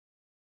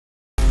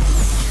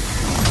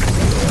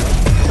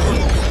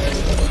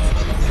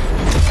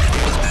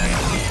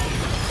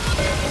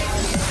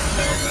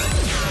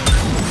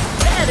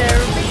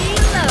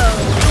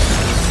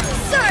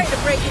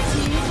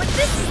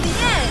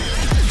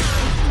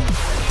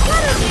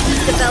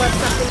develop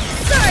something.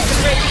 Sorry to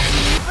break it to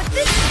you, but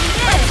this is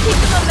it. Let's keep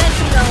the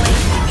momentum going.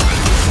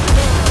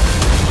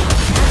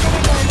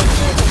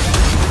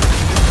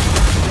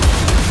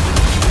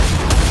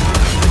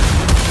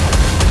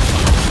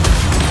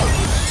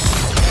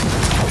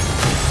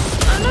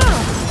 Oh no,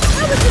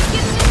 I was just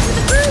getting into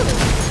the groove.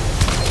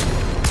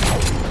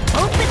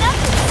 Open up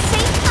and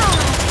say hi,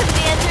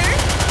 Commander.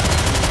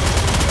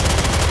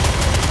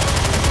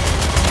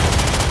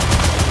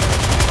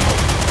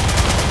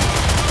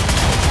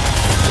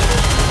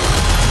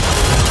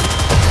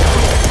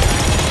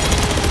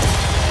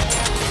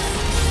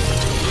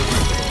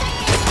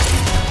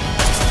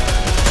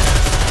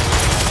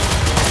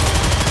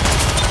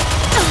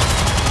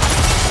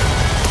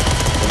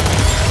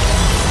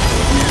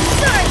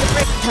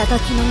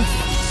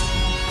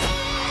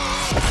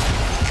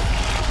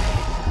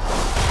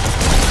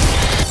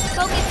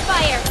 Focus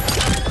fire.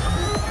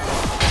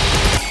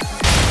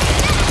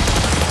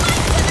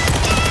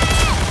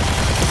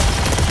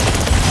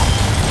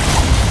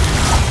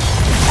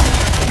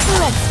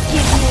 Let's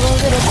give you a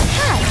little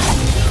touch.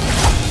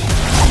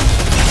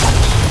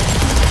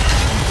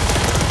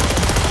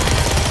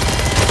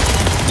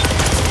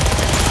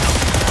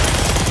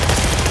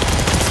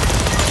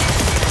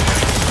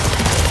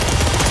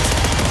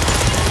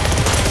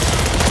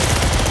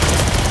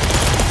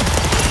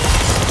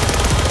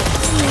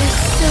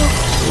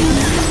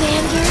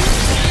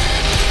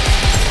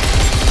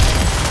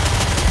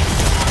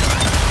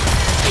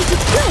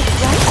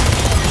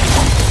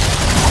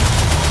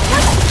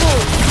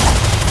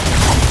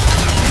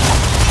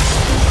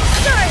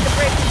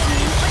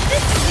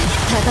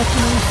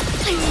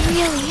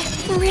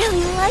 I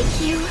really like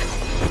you.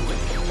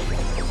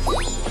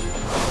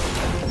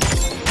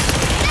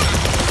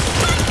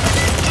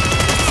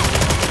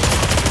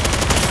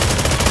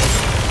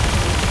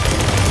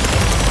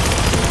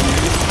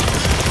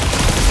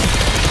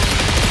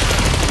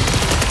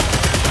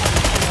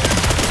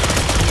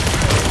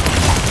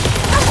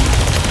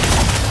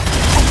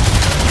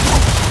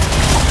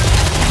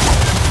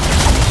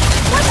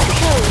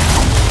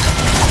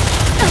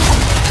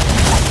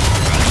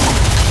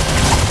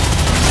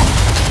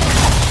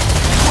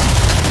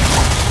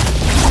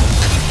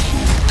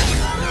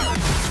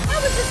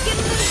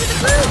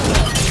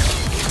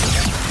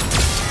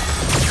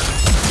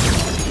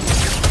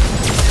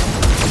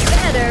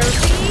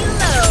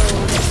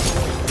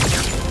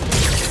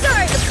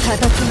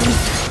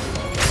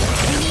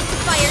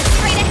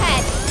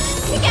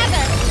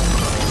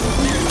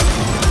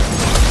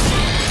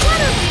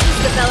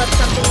 Develop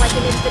something like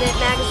an infinite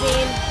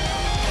magazine.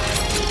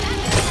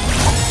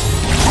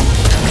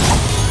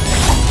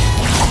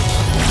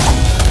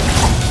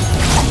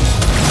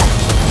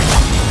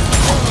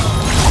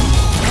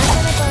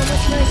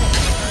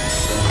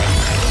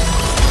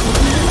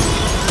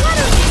 Why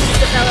don't you just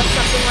develop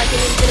something like an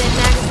infinite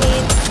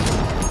magazine?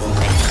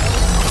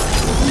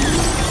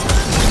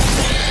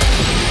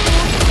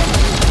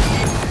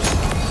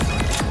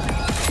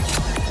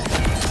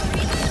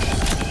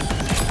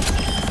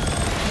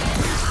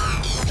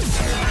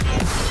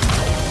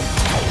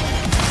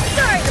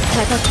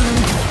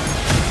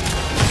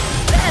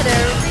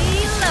 Better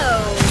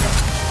reload.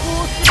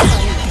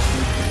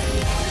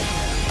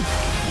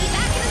 Be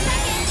back in a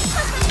second.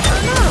 Oh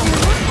no,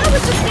 I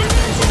was just getting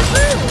into the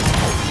groove.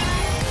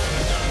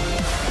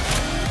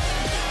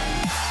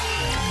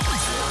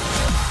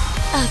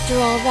 After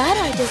all that,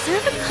 I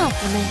deserve a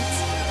compliment.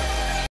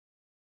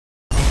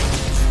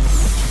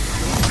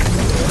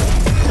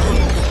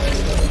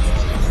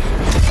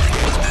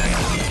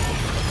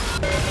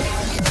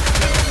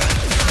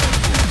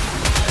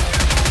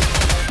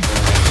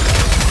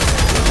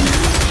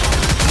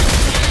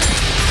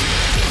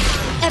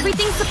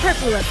 Everything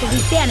superfluous will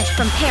be banished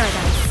from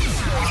paradise.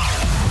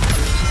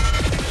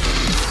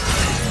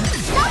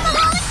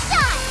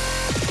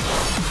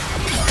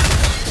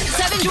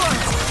 Seven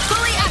dwarves,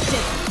 fully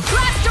active.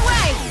 Blast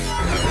away!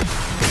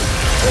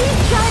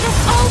 Please guide us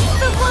all to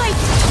the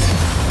light!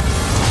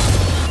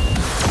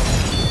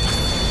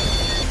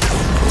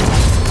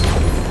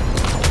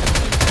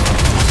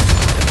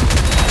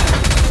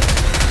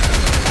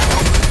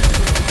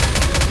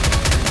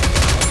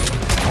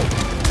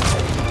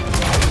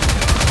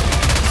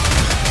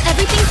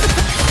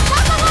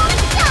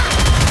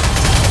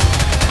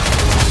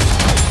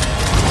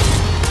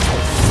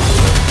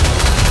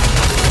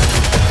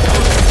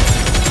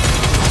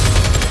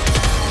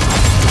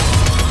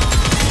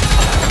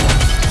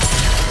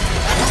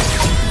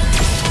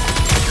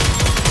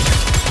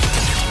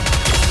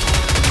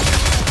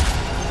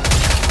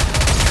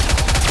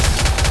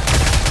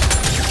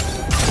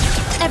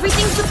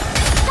 Everything's a...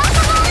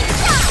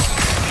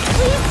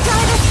 Please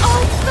guide us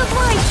all to the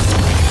light!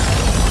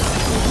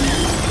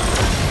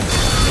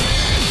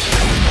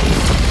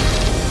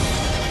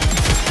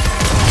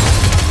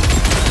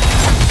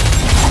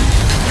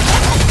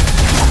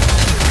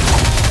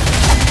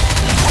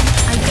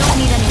 I don't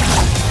need any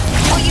help.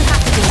 Do what you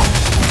have to do.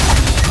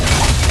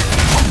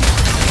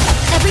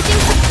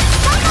 Everything's a...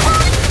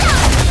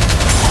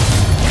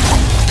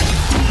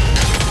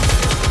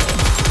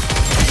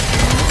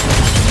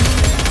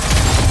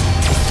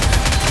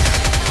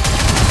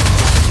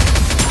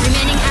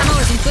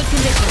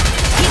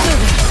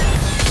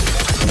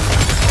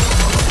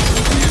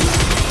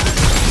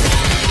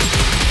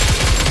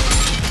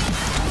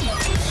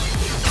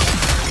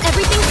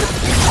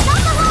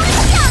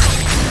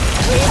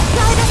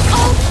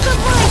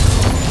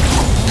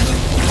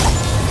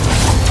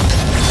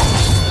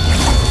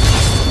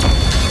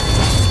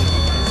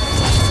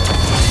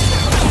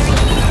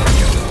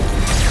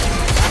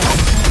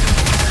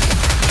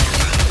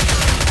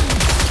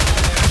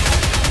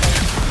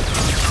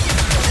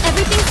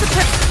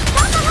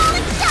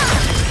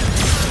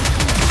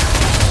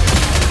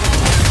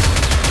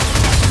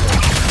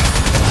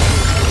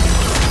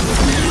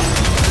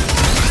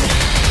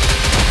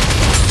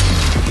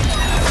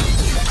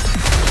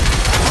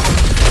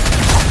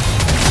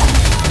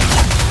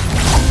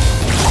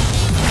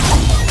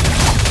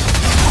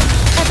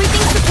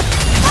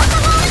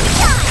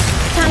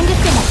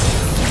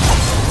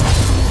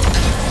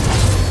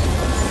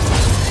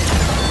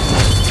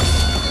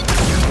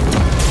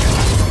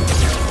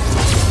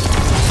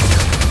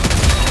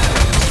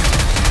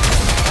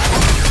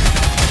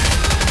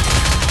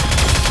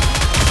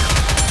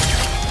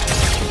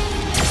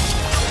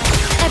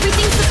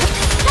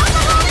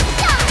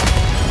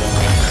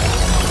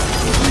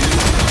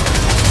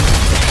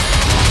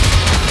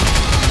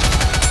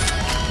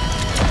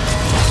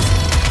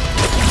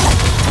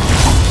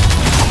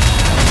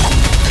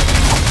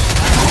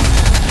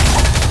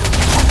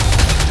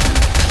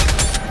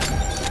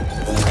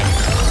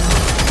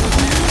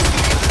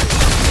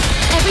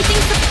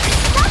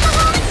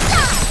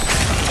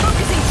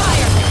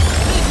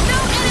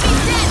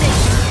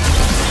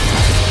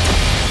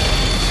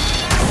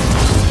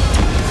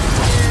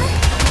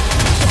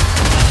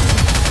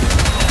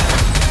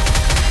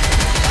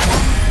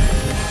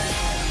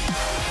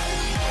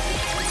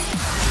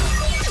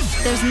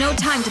 no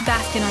time to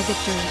bask in our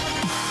victory.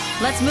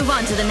 Let's move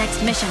on to the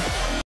next mission.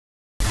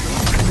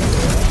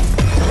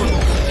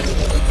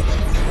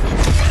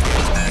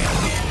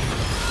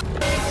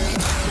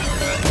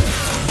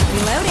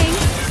 Reloading.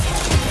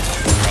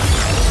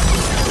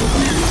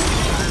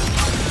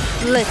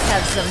 Let's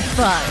have some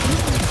fun.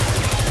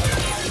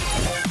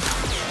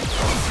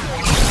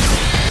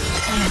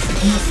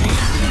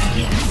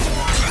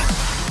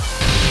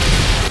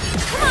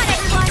 Come on,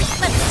 everyone!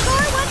 Let's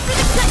score one for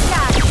the good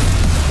guys!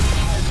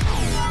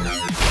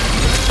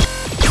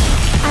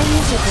 I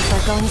usually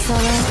prefer going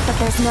solo, but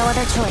there's no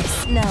other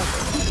choice. No.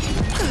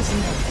 Who's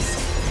next?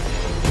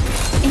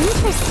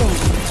 Interesting.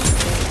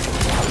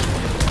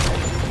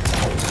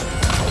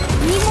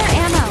 Need more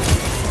ammo.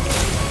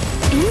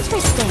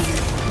 Interesting.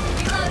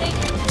 Reloading.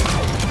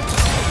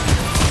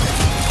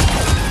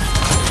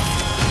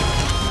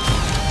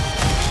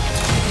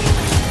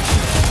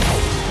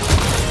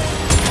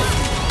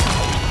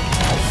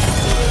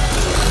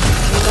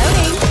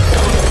 Reloading.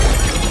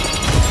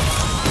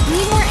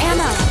 Need more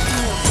ammo.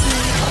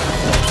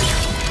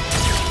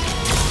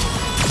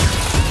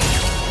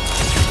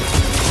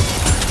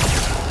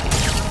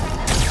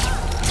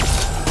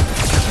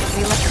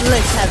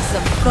 Let's have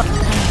some fun.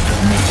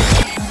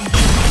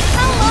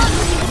 How long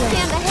will you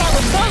stand the hail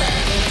of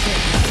bullets?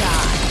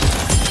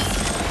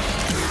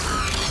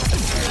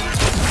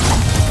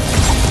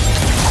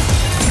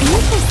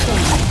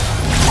 Interesting.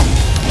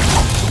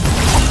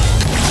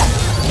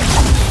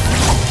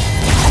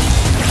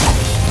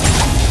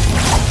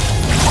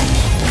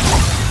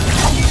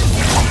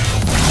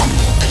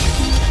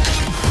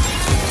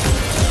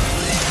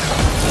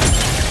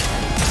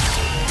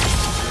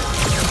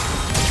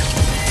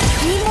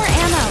 Need more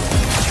ammo.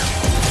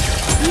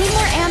 Need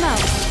more ammo.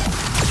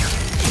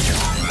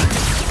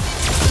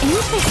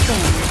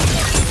 Interesting.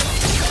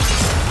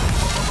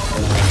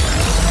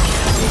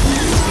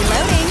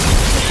 Reloading.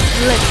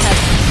 Let's have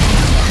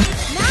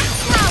Max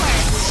power.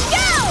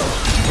 Go!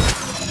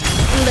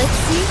 Let's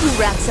see who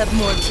racks up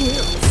more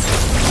kills.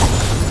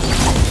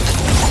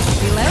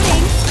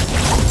 Reloading.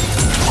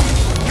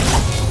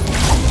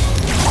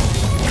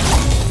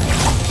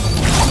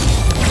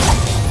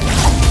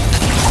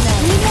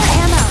 Need more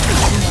ammo.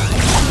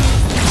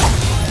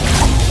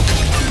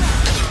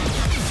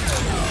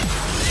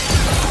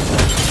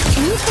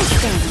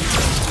 Interesting.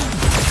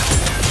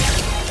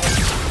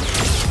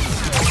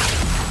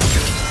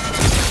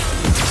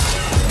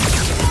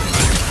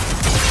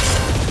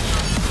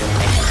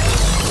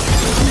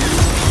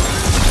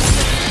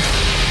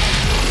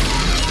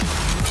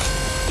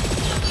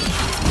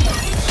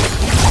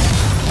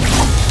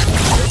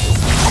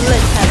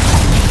 Let's have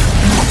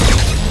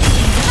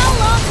How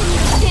long can you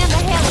stand the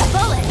hail of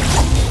bullets?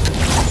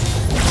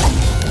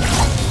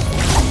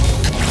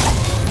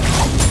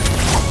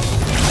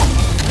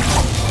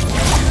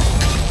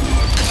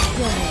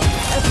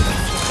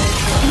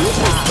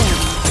 Interesting.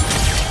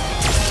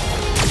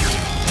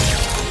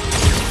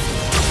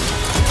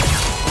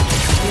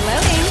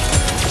 Reloading.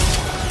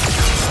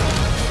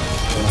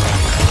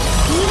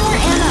 Need more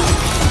ammo.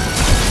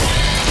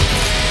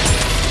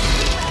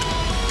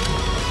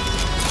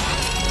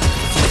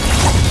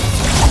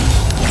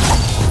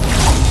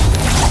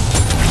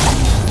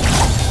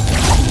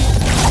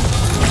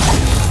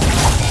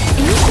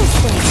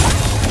 Interesting.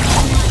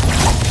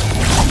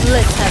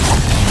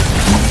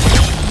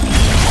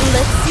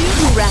 Let's see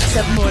who racks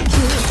up more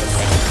kills.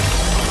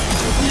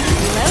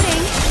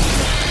 Reloading.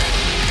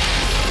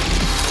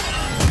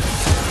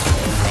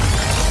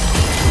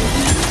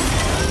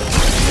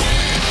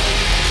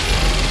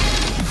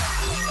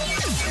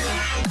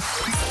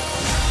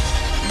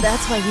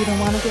 That's why you don't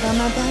want to get on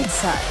my bad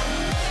side.